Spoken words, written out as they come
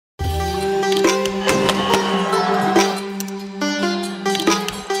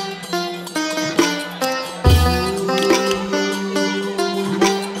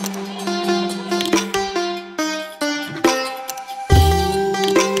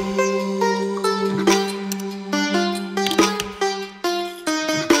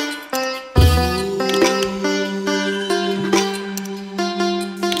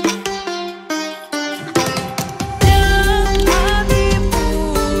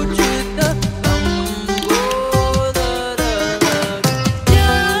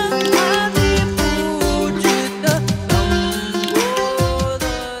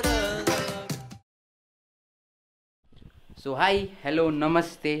Hi hello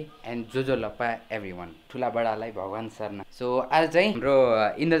नमस्ते and जो लप्पा everyone ठुला बडालाई भगवान शर्मा। सो आज चाहिँ हाम्रो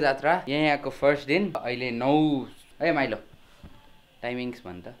इन्द्र जात्रा यहाँको फर्स्ट दिन। अहिले 9 ए माइलो टाइमिङ्स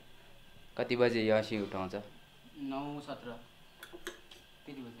भन् त कति बजे यसी उठाउँछ? 9:17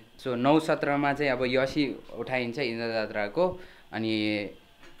 त्यति बजे। सो 9:17 मा चाहिँ अब यसी उठाइन्छ इन्द्र जात्राको। अनि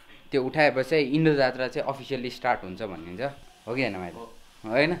त्यो उठाएपछि इन्द्र जात्रा चाहिँ अफिसियली स्टार्ट हुन्छ भनिन्छ, हो कि हैन माइलो?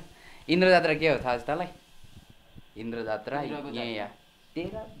 हैन इन्द्र जात्रा के हो थाहा छ तँलाई? इन्द्र जात्रा यहाँ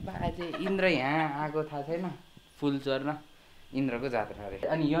तेरा बाजे इन्द्र यहाँ आएको थाहा छैन? फुल चढ्न इन्द्रको जात्रा अरे।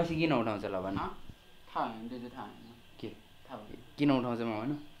 अनि यसी किन उठाउँछ ल भन? थाहा हैन, त्यो थाहा हैन के किन उठाउँछ म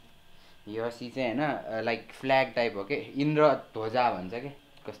भन? यसी चाहिँ हैन लाइक फ्ल्याग टाइप हो के, इन्द्र ध्वजा भन्छ के,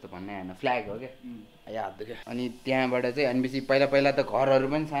 कस्तो भन्ने हैन फ्ल्याग हो के याद के। अनि त्यहाँबाट चाहिँ अनि बेसी पहिला त घरहरू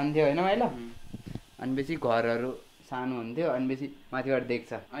पनि सानो थियो हैन माइलो? अनि बेसी घरहरू सानो हुन्थ्यो, अनि बेसी माथिबाट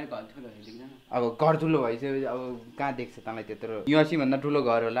देख्छ। अहिले घर ठुलो देख्दैन, अब घर ठुलो भइसक्यो, अब कहाँ देख्छ तँलाई त्यत्रो? यसी भन्दा ठुलो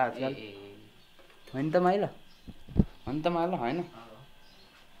घर होला आजकल, होइन त माइलो? होइन त माइलो? होइन।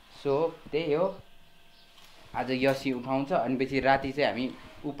 सो त्यही हो, आज यसी उठाउँछ। अनि पछि राति चाहिँ हामी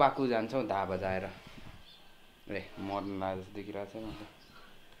उपाकु जान्छौँ धा बजाएर। ए मर्न लाग्यो जस्तो देखिरहेको छ म त।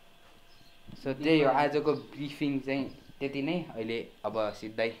 सो त्यही हो आजको ब्रिफिङ चाहिँ त्यति नै। अहिले अब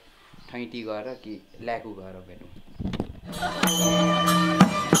सिधै ठैटी गएर कि ल्याकु गएर भेटौँ।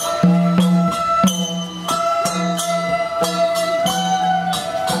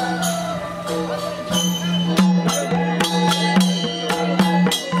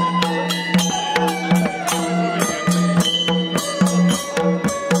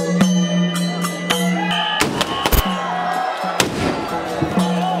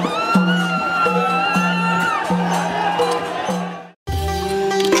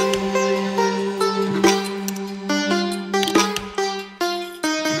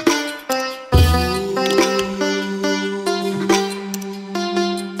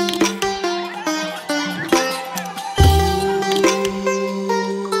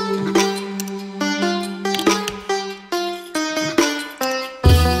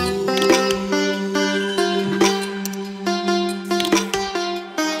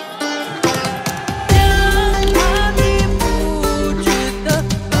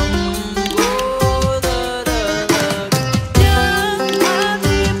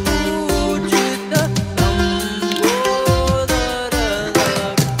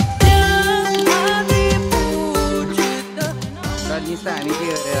 हामी के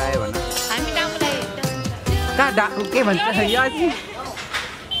गरेर आयो भन? कहाँ डाकु के भन्छ यसी?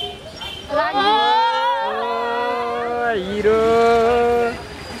 हिरो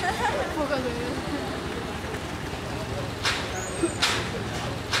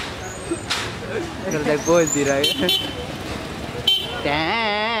पोज दिइरहेको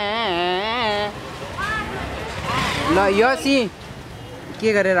ल। यसी के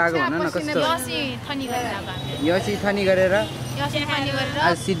गरेर आएको भन न? कस्तो यसी थनी गरेर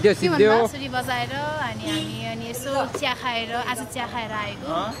आज सिद्धो बाँसुरी बजाएर अनि हामी अनि यसो चिया खाएर आज चिया खाएर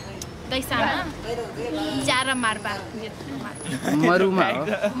आएको। दैसामा चार मार्बा मरुमा हो,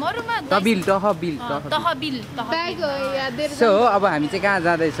 मरुमा तहबिल तहबिल तहबिल। सो अब हामी चाहिँ कहाँ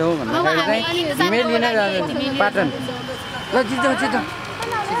जाँदैछौँ भन्दाखेरि चाहिँ हिमेल लिन जाँदैछौँ पाटन। ल छिटो छिटो।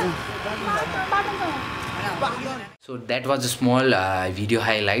 So that was a small video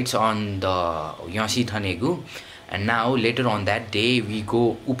highlights on the Yoshi Thanegu. And now later on that day we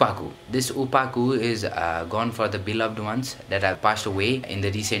go Uupaaku. This Uupaaku is gone for the beloved ones that have passed away in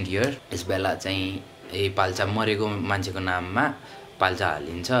the recent year. यस बेला चाहिँ पाल्चा मरेको मान्छेको नाममा पाल्चा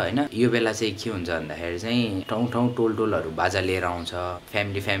हालिन्छ हैन। यो बेला चाहिँ के हुन्छ भन्दाखेरि चाहिँ ठाउँ ठाउँ टोलटोलहरू बाजा लिएर आउँछ,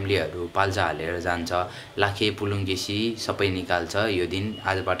 फ्यामिलीहरू पाल्चा हालेर जान्छ, लाखे पुलुङ्गेसी सबै निकाल्छ। यो दिन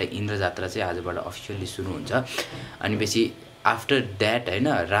आजबाट इन्द्र जात्रा चाहिँ आजबाट अफिसियली सुरु हुन्छ। अनि पछि आफ्टर द्याट हैन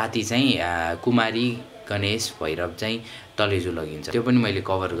राति चाहिँ कुमारी गणेश भैरव चाहिँ तलेजु लगिन्छ। त्यो पनि मैले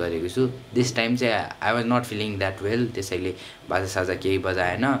कभर गरेको छु। दिस टाइम चाहिँ I was not feeling that well, त्यसैले बाजा साजा केही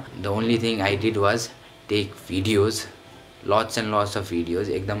बजाएन। The only thing I did was take videos, lots and lots of videos.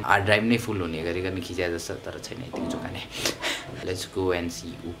 एकदम हार्ड ड्राइभ नै फुल हुने गरिकन खिचाए जस्तो तर छैन यतिको जोगाने। Let's go and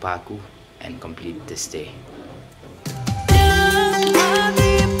C उपाकु and complete this day.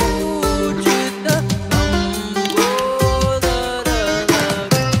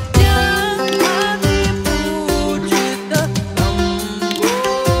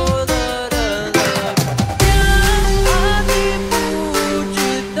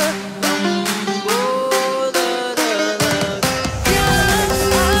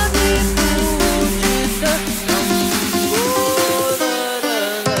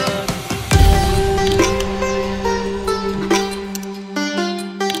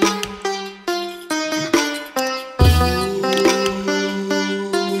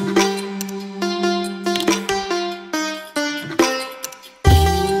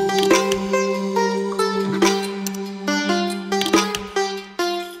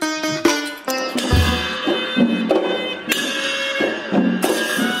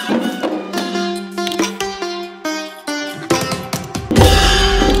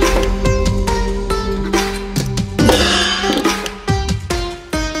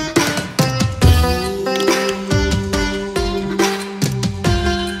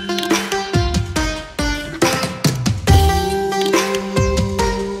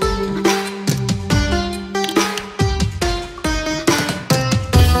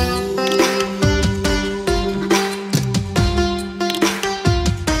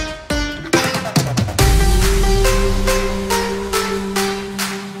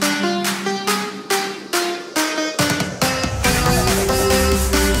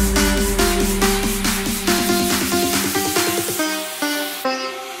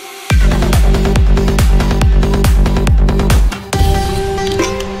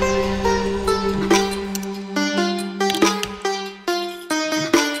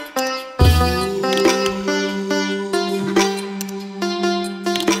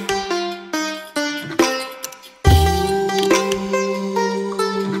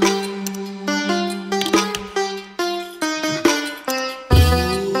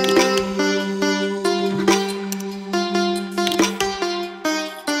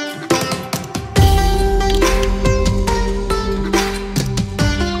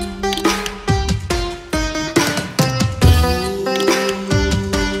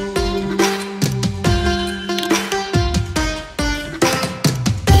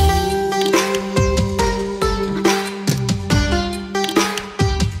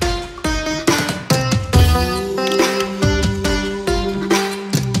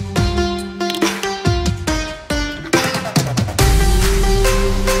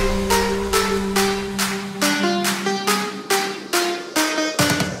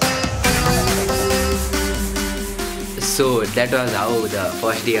 that was how the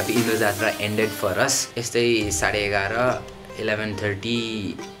first day of Indra Jatra ended for us. Yesterday 11:30,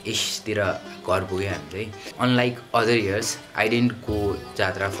 11:30-ish tira ghar puge हामी चाहिँ. Unlike other years, I didn't go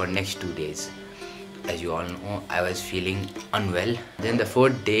Jatra for next 2 days. As you all know, I was feeling unwell. Then the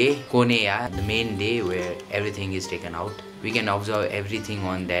 4th day, Koneya, the main day where everything is taken out. We can observe everything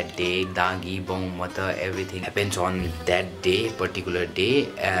on that day. Dagi, Baum, Mata, everything happens on that day, particular day.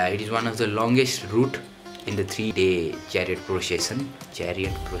 It is one of the longest route in the 3-day chariot procession.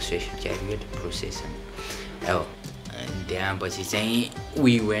 Oh, then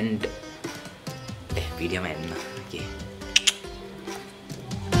we went. Video man. Okay.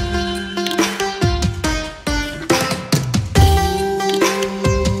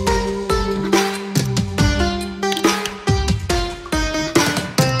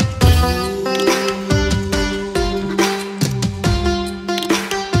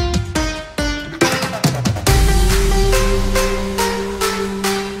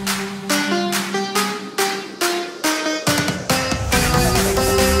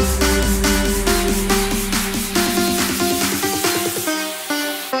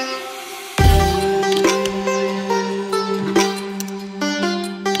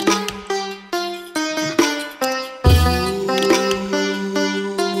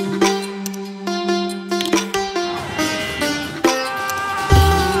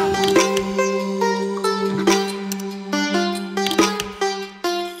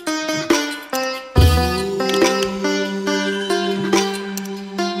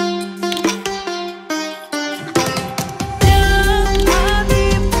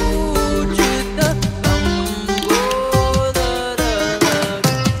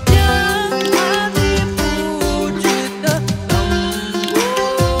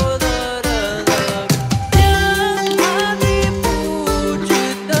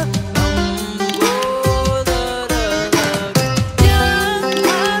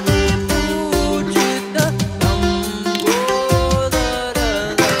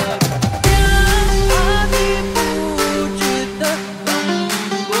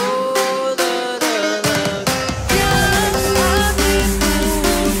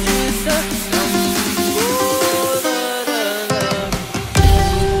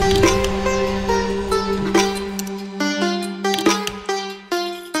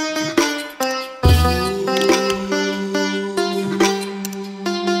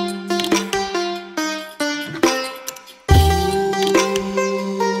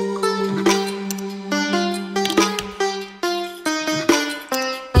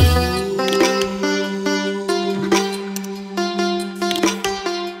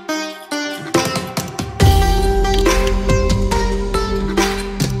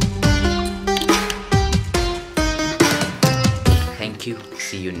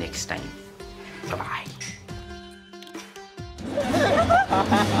 See you next time. Bye-bye.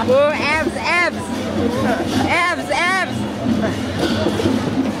 Oh, abs, abs! Abs, abs!